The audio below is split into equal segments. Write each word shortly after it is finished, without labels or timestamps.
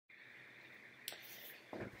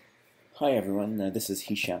Hi everyone, this is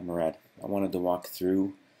Hisham Murad. I wanted to walk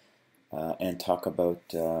through and talk about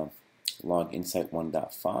Log Insight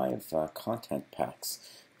 1.5 content packs.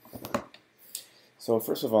 So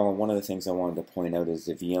first of all, one of the things I wanted to point out is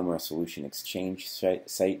the VMware Solution Exchange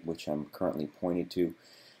site, which I'm currently pointed to.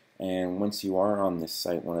 And once you are on this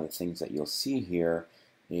site, one of the things that you'll see here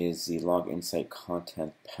is the Log Insight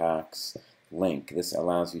content packs link. This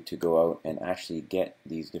allows you to go out and actually get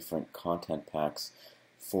these different content packs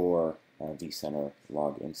for Vcenter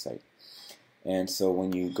Log Insight. And so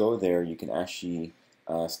when you go there, you can actually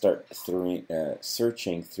start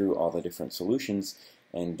searching through all the different solutions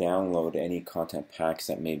and download any content packs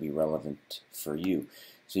that may be relevant for you.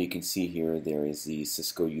 So you can see here there is the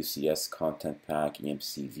Cisco UCS content pack,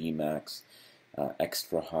 EMC VMax,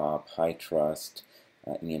 Extra Hop, High Trust,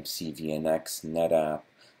 EMC VNX, NetApp,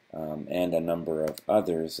 and a number of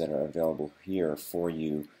others that are available here for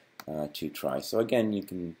you to try. So again, you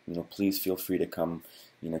can, please feel free to come,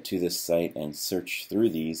 to this site and search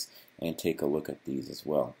through these and take a look at these as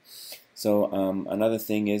well. So another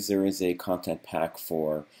thing is there is a content pack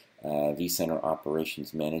for Vcenter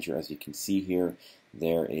Operations Manager. As you can see here,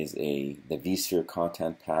 there is the Vsphere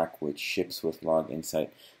content pack which ships with Log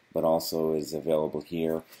Insight, but also is available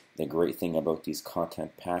here. The great thing about these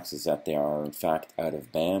content packs is that they are in fact out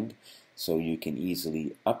of band. So you can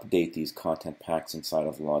easily update these content packs inside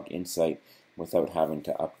of Log Insight without having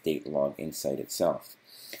to update Log Insight itself.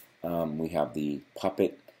 We have the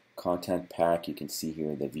Puppet content pack. You can see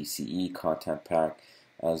here the VCE content pack,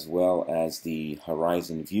 as well as the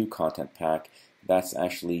Horizon View content pack. That's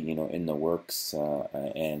actually in the works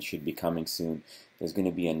and should be coming soon. There's going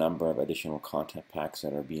to be a number of additional content packs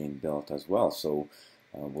that are being built as well. So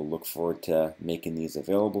we'll look forward to making these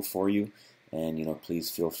available for you. And please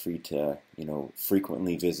feel free to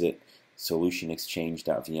frequently visit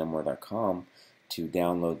solutionexchange.vmware.com to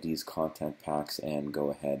download these content packs and go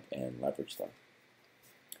ahead and leverage them.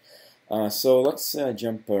 So let's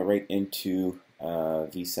jump right into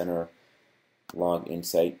Vcenter Log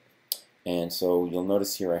Insight. And so you'll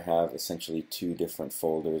notice here I have essentially two different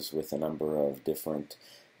folders with a number of different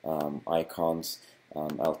icons.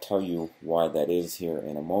 I'll tell you why that is here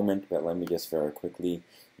in a moment, but let me just very quickly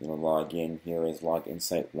log in. Here is Log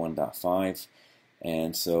Insight 1.5,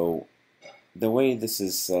 and so the way this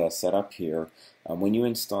is set up here, when you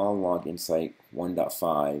install Log Insight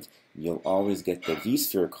 1.5, you'll always get the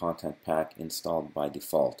Vsphere content pack installed by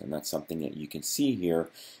default, and that's something that you can see here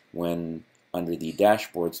when under the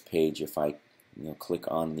dashboards page. If I click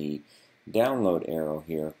on the download arrow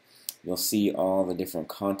here, you'll see all the different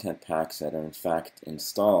content packs that are in fact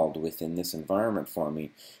installed within this environment for me,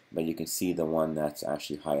 but you can see the one that's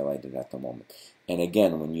actually highlighted at the moment. And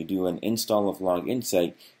again, when you do an install of Log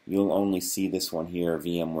Insight, you'll only see this one here,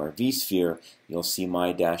 VMware Vsphere. You'll see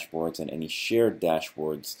my dashboards and any shared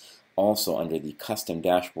dashboards also under the custom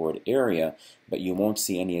dashboard area, but you won't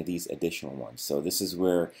see any of these additional ones. So this is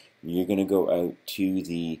where you're going to go out to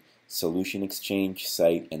the Solution Exchange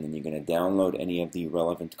site, and then you're going to download any of the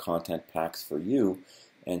relevant content packs for you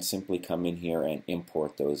and simply come in here and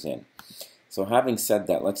import those in. So having said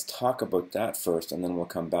that, let's talk about that first, and then we'll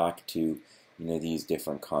come back to these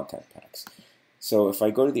different content packs. So if I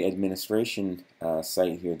go to the administration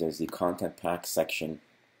site here, there's the content pack section,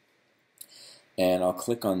 and I'll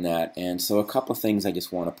click on that. And so a couple of things I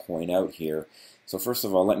just want to point out here. So first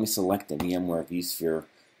of all, let me select the VMware Vsphere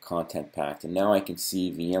content pack, and now I can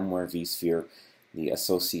see VMware Vsphere, the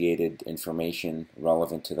associated information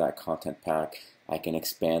relevant to that content pack. I can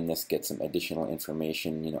expand this, get some additional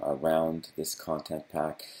information around this content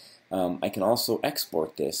pack. I can also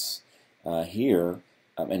export this here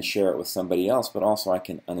and share it with somebody else, but also I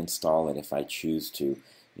can uninstall it if I choose to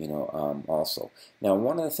also. Now,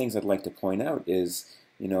 one of the things I'd like to point out is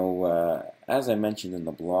as I mentioned in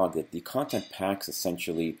the blog, that the content packs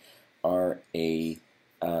essentially are a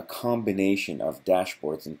combination of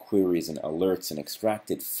dashboards and queries and alerts and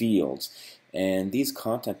extracted fields, and these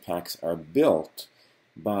content packs are built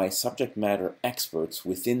by subject matter experts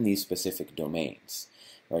within these specific domains.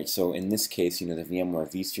 Right? So in this case, the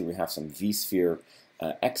VMware Vsphere, we have some Vsphere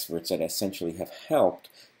experts that essentially have helped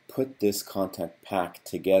put this content pack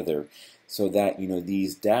together so that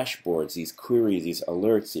these dashboards, these queries, these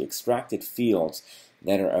alerts, the extracted fields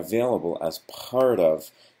that are available as part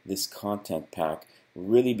of this content pack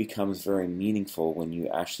really becomes very meaningful when you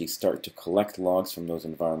actually start to collect logs from those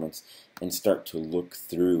environments and start to look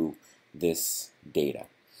through this data.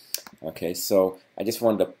 Okay, so I just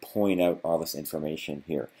wanted to point out all this information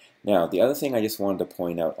here. Now, the other thing I just wanted to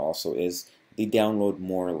point out also is the download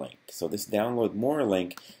more link. So this download more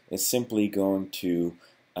link is simply going to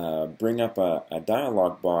bring up a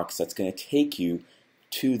dialog box that's going to take you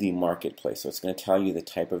to the marketplace. So it's going to tell you the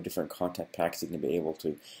type of different content packs you can be able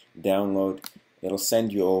to download. It'll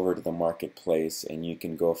send you over to the marketplace, and you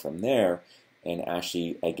can go from there and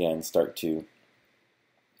actually, again, start to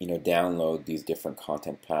download these different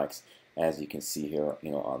content packs, as you can see here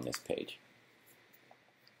on this page.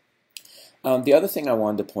 The other thing I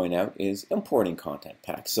wanted to point out is importing content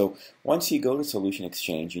packs. So once you go to Solution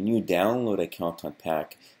Exchange and you download a content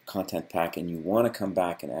pack and you want to come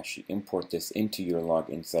back and actually import this into your Log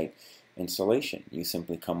Insight installation, you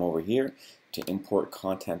simply come over here to import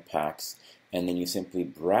content packs, and then you simply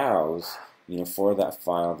browse for that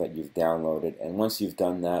file that you've downloaded, and once you've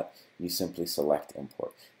done that, you simply select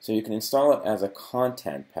import. So you can install it as a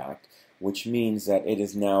content pack, which means that it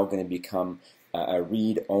is now going to become a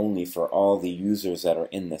read-only for all the users that are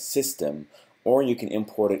in the system, or you can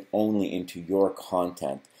import it only into your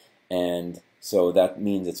content, and so that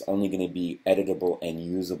means it's only going to be editable and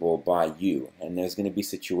usable by you. And there's going to be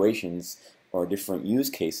situations or different use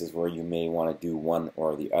cases where you may want to do one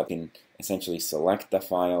or the other. You can essentially select the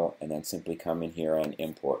file and then simply come in here and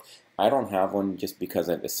import. I don't have one just because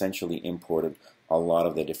I've essentially imported a lot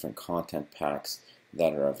of the different content packs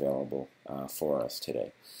that are available for us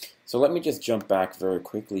today. So let me just jump back very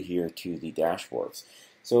quickly here to the dashboards.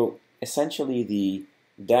 So essentially the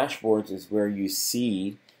dashboards is where you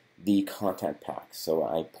see the content packs. So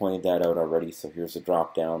I pointed that out already. So here's a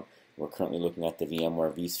drop down. We're currently looking at the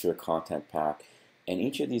VMware Vsphere content pack, and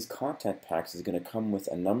each of these content packs is going to come with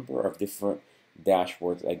a number of different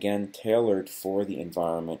dashboards, again tailored for the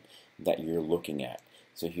environment that you're looking at.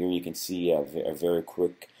 So here you can see a very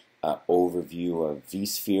quick overview of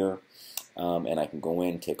Vsphere, and I can go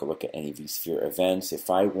in and take a look at any Vsphere events. If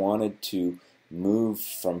I wanted to move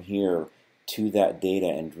from here to that data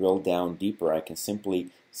and drill down deeper, I can simply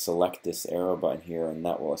select this arrow button here, and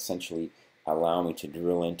that will essentially allow me to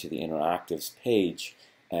drill into the interactive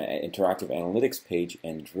analytics page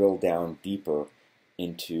and drill down deeper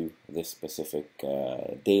into this specific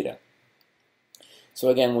data. So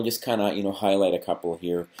again, we'll just kind of highlight a couple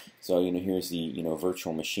here. So here's the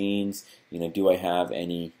virtual machines. Do I have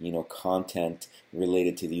any content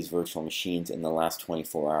related to these virtual machines in the last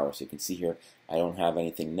 24 hours? So you can see here I don't have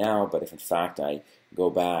anything now, but if in fact I go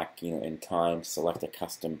back in time, select a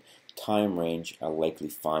custom time range, I'll likely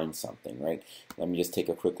find something, right? Let me just take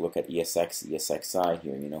a quick look at ESX, ESXi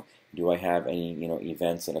here. Do I have any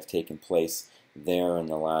events that have taken place there in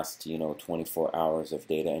the last 24 hours of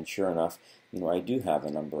data? And sure enough, I do have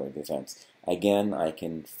a number of events. Again, I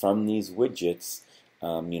can, from these widgets,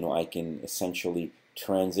 I can essentially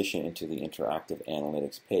transition into the interactive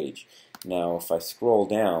analytics page. Now, if I scroll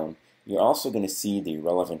down, you're also going to see the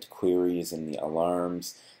relevant queries and the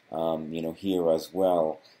alarms, here as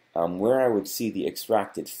well. Where I would see the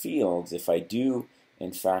extracted fields, if I do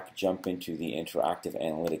in fact jump into the interactive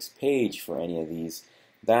analytics page for any of these,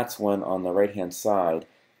 that's when on the right hand side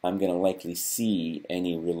I'm going to likely see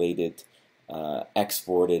any related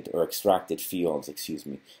exported or extracted fields, excuse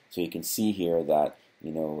me. So you can see here that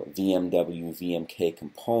VMW, VMK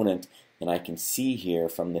component, and I can see here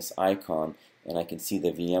from this icon, and I can see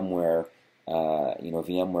the VMware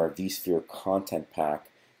VMware Vsphere content pack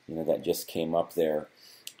that just came up there,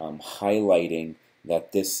 highlighting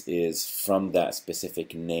that this is from that specific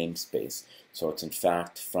namespace. So it's in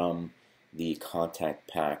fact from the content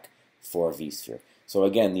pack for Vsphere. So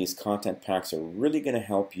again, these content packs are really going to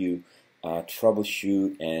help you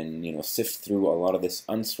troubleshoot and sift through a lot of this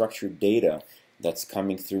unstructured data that's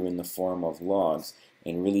coming through in the form of logs,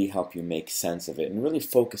 and really help you make sense of it and really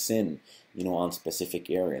focus in on specific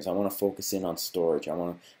areas. I want to focus in on storage. I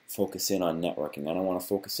want to focus in on networking. I don't want to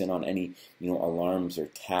focus in on any alarms or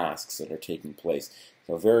tasks that are taking place.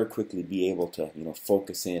 So very quickly be able to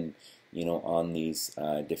focus in on these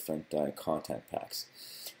different content packs.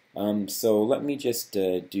 So let me just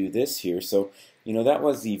do this here. So that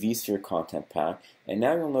was the Vsphere content pack, and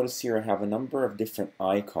now you'll notice here I have a number of different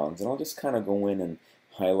icons, and I'll just kind of go in and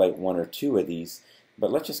highlight one or two of these.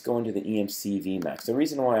 But let's just go into the EMC VMAX. The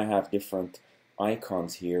reason why I have different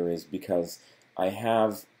icons here is because I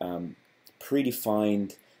have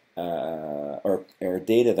predefined or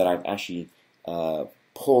data that I've actually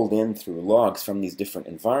pulled in through logs from these different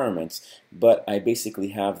environments, but I basically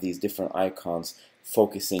have these different icons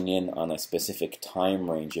focusing in on a specific time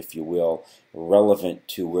range, if you will, relevant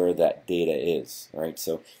to where that data is, right?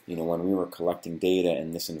 So, when we were collecting data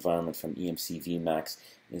in this environment from EMC VMAX,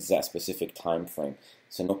 is that specific time frame.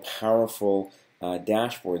 So no powerful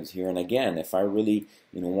dashboards here. And again, if I really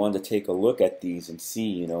wanted to take a look at these and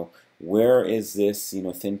see where is this,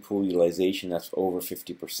 thin pool utilization that's over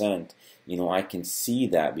 50%, I can see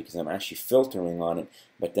that because I'm actually filtering on it,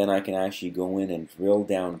 but then I can actually go in and drill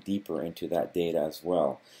down deeper into that data as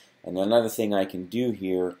well. And another thing I can do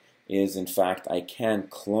here is, in fact, I can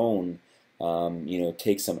clone,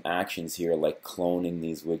 take some actions here like cloning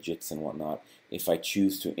these widgets and whatnot if I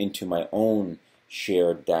choose to into my own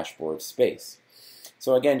shared dashboard space.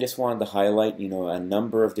 So again, just wanted to highlight, a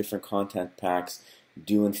number of different content packs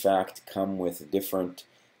do in fact come with different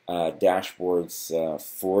dashboards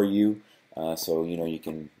for you. So you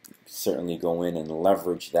can certainly go in and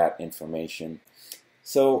leverage that information.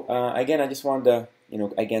 So again, I just wanted to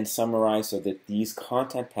again summarize so that these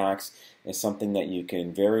content packs is something that you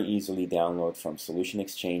can very easily download from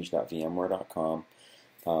solutionexchange.vmware.com,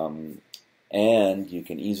 and you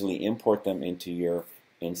can easily import them into your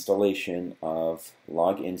installation of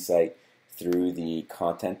Log Insight through the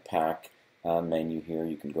content pack menu here.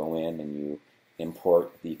 You can go in and you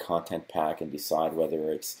import the content pack and decide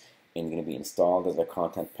whether it's going to be installed as a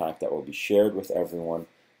content pack that will be shared with everyone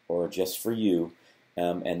or just for you,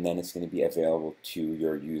 and then it's going to be available to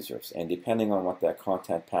your users. And depending on what that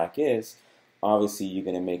content pack is, obviously you're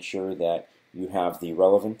going to make sure that you have the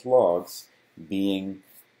relevant logs being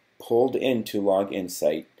pulled into Log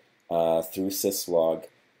Insight through syslog,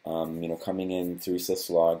 coming in through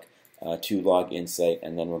syslog to Log Insight,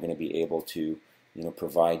 and then we're going to be able to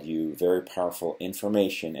provide you very powerful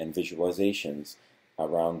information and visualizations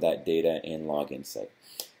around that data in Log Insight.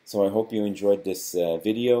 So I hope you enjoyed this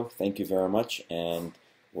video. Thank you very much, and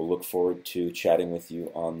we'll look forward to chatting with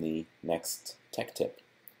you on the next tech tip.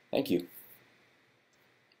 Thank you.